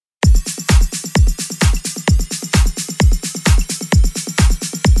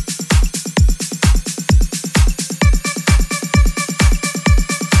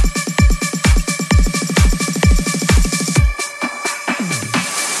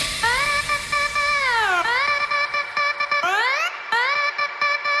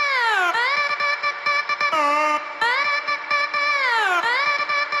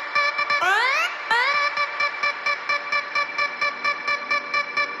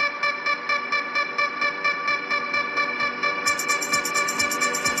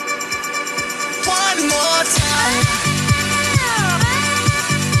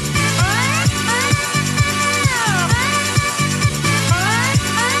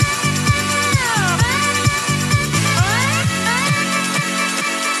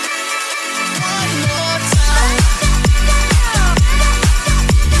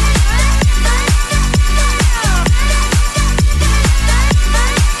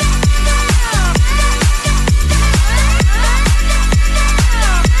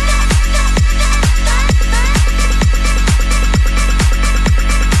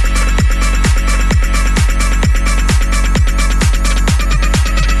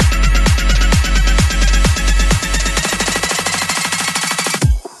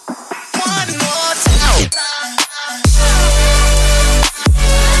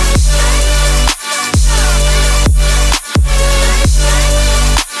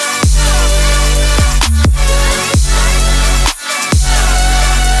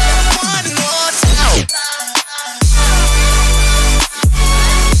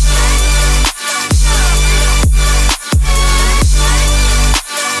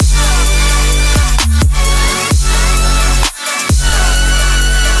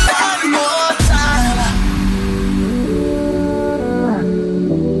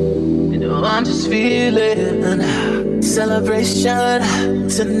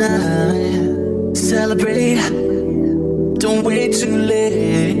tonight. Celebrate, don't wait too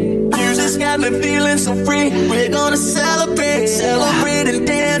late. Music's got me feeling so free. We're gonna celebrate, celebrate and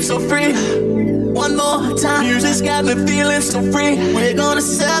dance so free. One more time. Music's got me feeling so free. We're gonna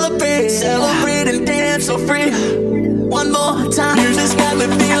celebrate, celebrate and dance so free. One more time. Music's got me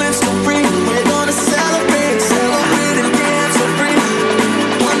feeling so free. We're gonna celebrate, celebrate.